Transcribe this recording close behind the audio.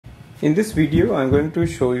In this video I am going to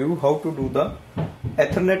show you how to do the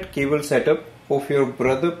Ethernet cable setup of your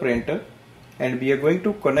Brother printer, and we are going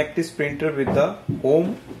to connect this printer with the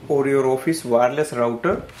home or your office wireless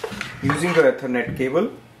router using the Ethernet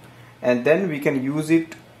cable, and then we can use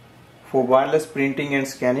it for wireless printing and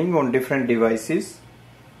scanning on different devices.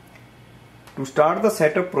 To start the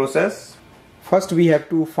setup process, first we have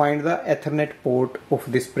to find the Ethernet port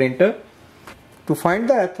of this printer. To find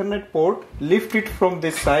the Ethernet port, lift it from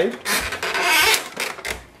this side.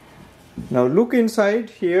 Now look inside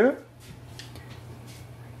here.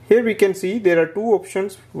 Here we can see there are two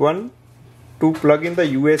options. One, to plug in the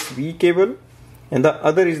USB cable, and the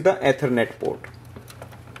other is the Ethernet port.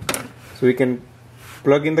 So we can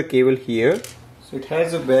plug in the cable here. So it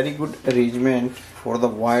has a very good arrangement for the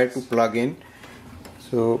wire to plug in.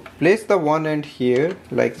 So place the one end here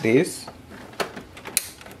like this.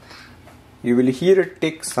 You will hear a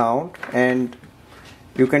tick sound, and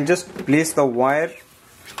you can just place the wire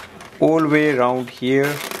all the way around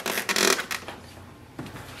here.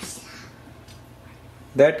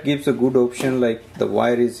 That gives a good option, like the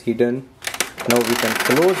wire is hidden. Now we can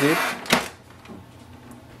close it.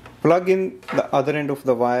 Plug in the other end of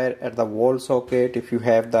the wire at the wall socket if you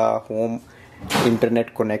have the home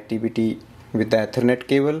internet connectivity with the Ethernet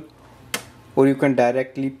cable, or you can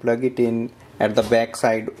directly plug it in at the back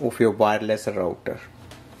side of your wireless router.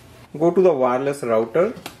 Go to the wireless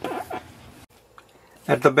router.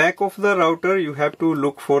 At the back of the router you have to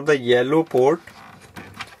look for the yellow port.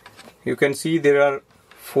 You can see there are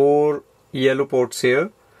 4 yellow ports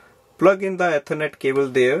here. Plug in the Ethernet cable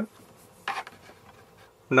there.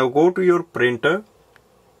 Now go to your printer.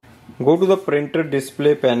 Go to the printer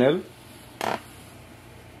display panel.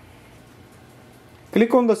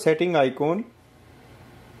 Click on the setting icon.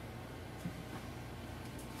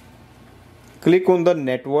 Click on the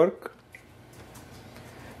network.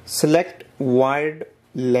 Select wired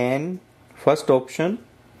LAN, first option.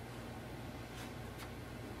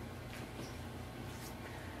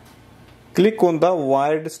 Click on the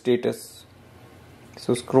wired status.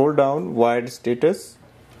 So scroll down, wired status.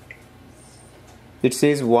 It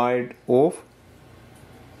says wired off.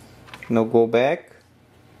 Now go back.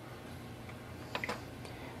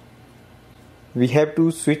 We have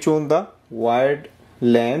to switch on the wired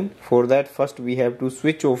LAN. For that, first we have to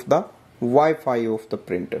switch off the Wi-Fi of the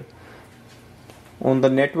printer. On the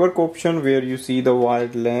network option where you see the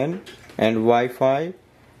wired LAN and Wi-Fi,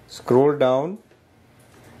 scroll down,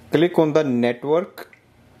 click on the network.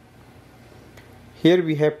 Here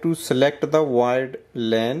we have to select the wired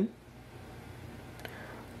LAN.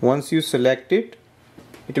 Once you select it,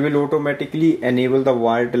 it will automatically enable the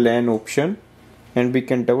wired LAN option, and we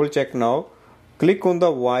can double check now. Click on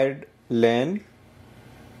the wired LAN,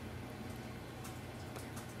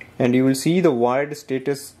 and you will see the wired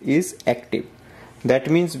status is active.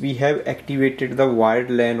 That means we have activated the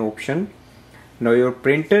wired LAN option. Now your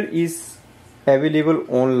printer is available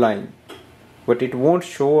online, but it won't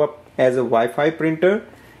show up as a Wi-Fi printer.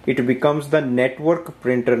 It becomes the network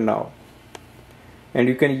printer now, and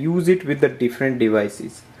you can use it with the different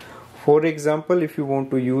devices. For example, if you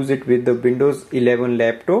want to use it with the Windows 11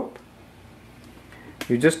 laptop,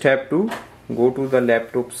 you just have to go to the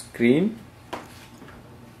laptop screen.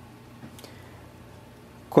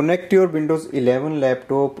 Connect your Windows 11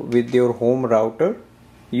 laptop with your home router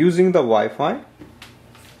using the Wi-Fi.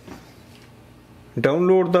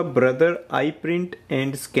 Download the Brother iPrint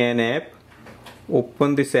and Scan app.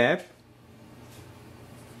 Open this app.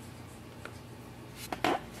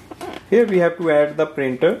 Here we have to add the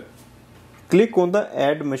printer. Click on the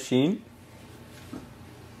Add Machine.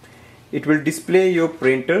 It will display your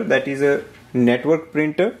printer, that is a network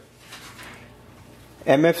printer,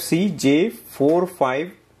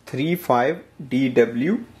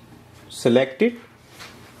 MFC-J4535dw. Select it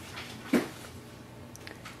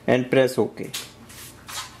and press OK.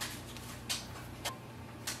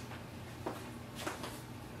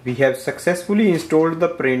 We have successfully installed the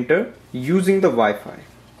printer using the Wi-Fi.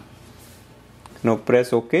 Now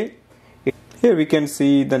press OK. Here we can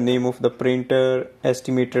see the name of the printer,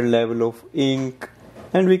 estimated level of ink,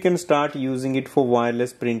 and we can start using it for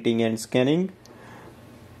wireless printing and scanning.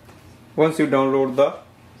 Once you download the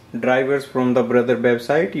drivers from the Brother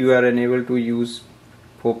website, you are enabled to use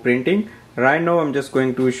for printing. Right now I'm just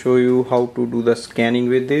going to show you how to do the scanning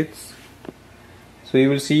with this. So you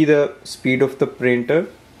will see the speed of the printer.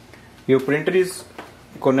 Your printer is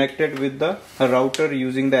connected with the router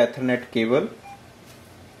using the Ethernet cable,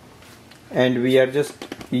 and we are just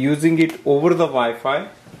using it over the Wi-Fi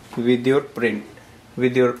with your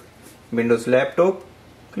Windows laptop.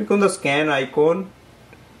 Click on the scan icon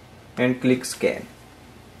and click scan.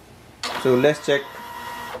 So let's check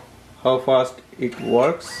how fast it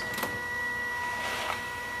works.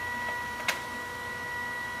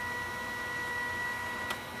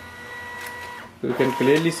 You can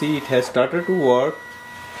clearly see it has started to work.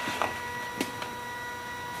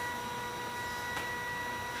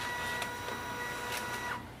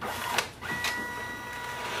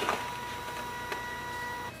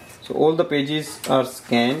 So all the pages are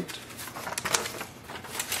scanned.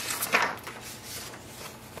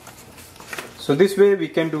 So this way we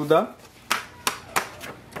can do the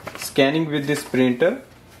scanning with this printer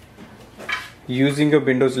using a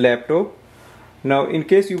Windows laptop. Now in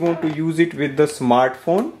case you want to use it with the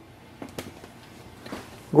smartphone,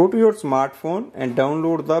 go to your smartphone and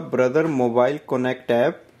download the Brother Mobile Connect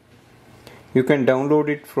app. You can download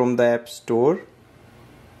it from the App Store.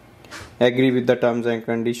 Agree with the terms and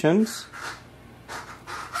conditions.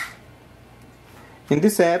 In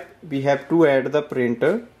this app we have to add the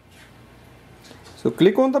printer. So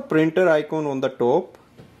click on the printer icon on the top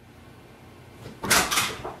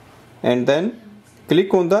and then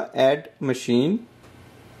click on the add machine.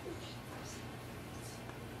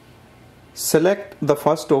 Select the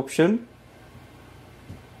first option.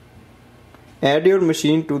 Add your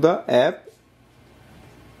machine to the app.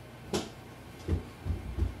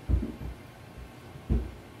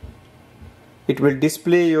 It will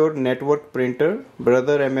display your network printer,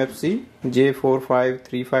 Brother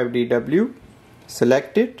MFC-J4535dw.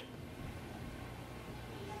 Select it.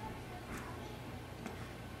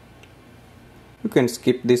 You can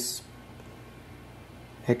skip this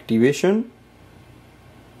activation.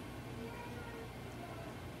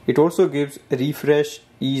 It also gives refresh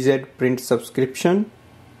EZ print subscription.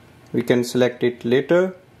 We can select it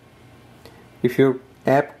later. If your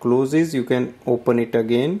app closes, you can open it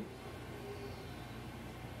again.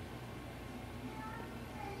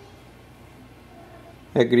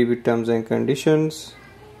 Agree with terms and conditions.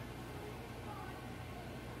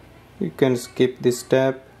 You can skip this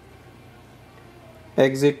step.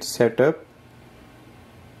 Exit setup.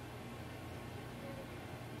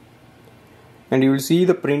 And you will see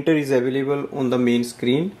the printer is available on the main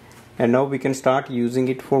screen, and now we can start using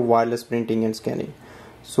it for wireless printing and scanning.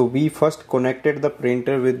 So we first connected the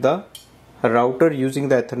printer with the router using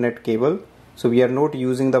the Ethernet cable. So we are not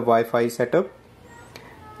using the Wi-Fi setup.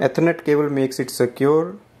 Ethernet cable makes it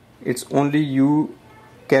secure. It's only you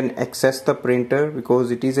can access the printer because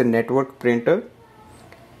it is a network printer.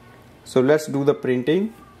 So let's do the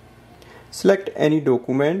printing. Select any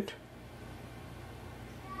document.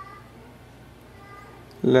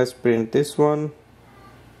 Let's print this one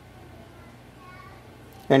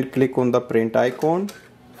and click on the print icon.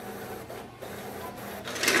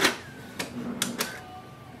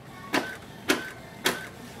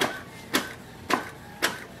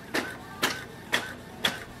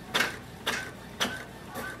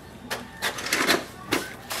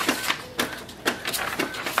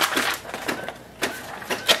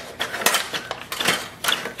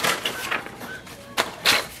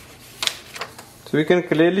 So we can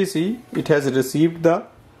clearly see it has received the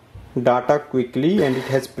data quickly and it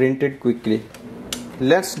has printed quickly.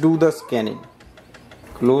 Let's do the scanning.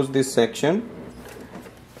 Close this section.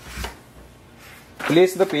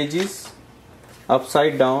 Place the pages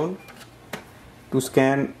upside down to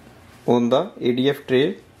scan on the ADF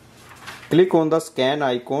tray. Click on the scan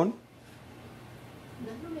icon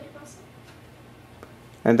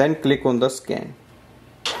and then click on the scan.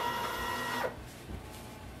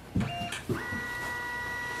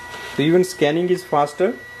 So even scanning is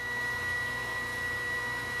faster.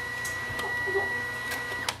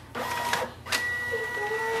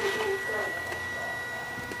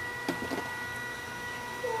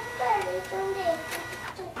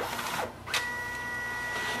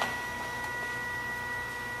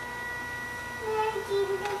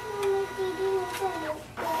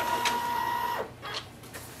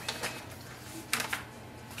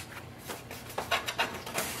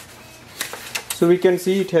 So we can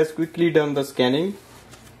see it has quickly done the scanning.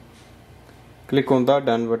 Click on the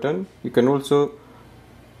done button. You can also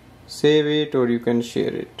save it or you can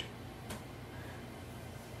share it.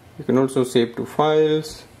 You can also save to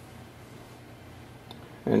files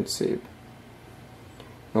and save.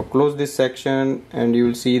 Now close this section and you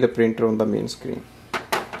will see the printer on the main screen.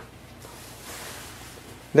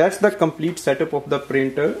 That's the complete setup of the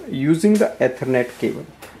printer using the Ethernet cable.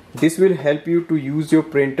 This will help you to use your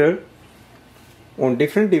printer on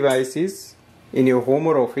different devices in your home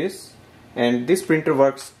or office, and this printer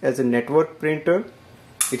works as a network printer.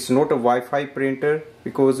 It's not a Wi-Fi printer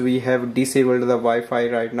because we have disabled the Wi-Fi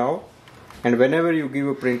right now, and whenever you give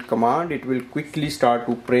a print command it will quickly start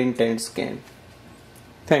to print and scan.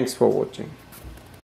 Thanks for watching.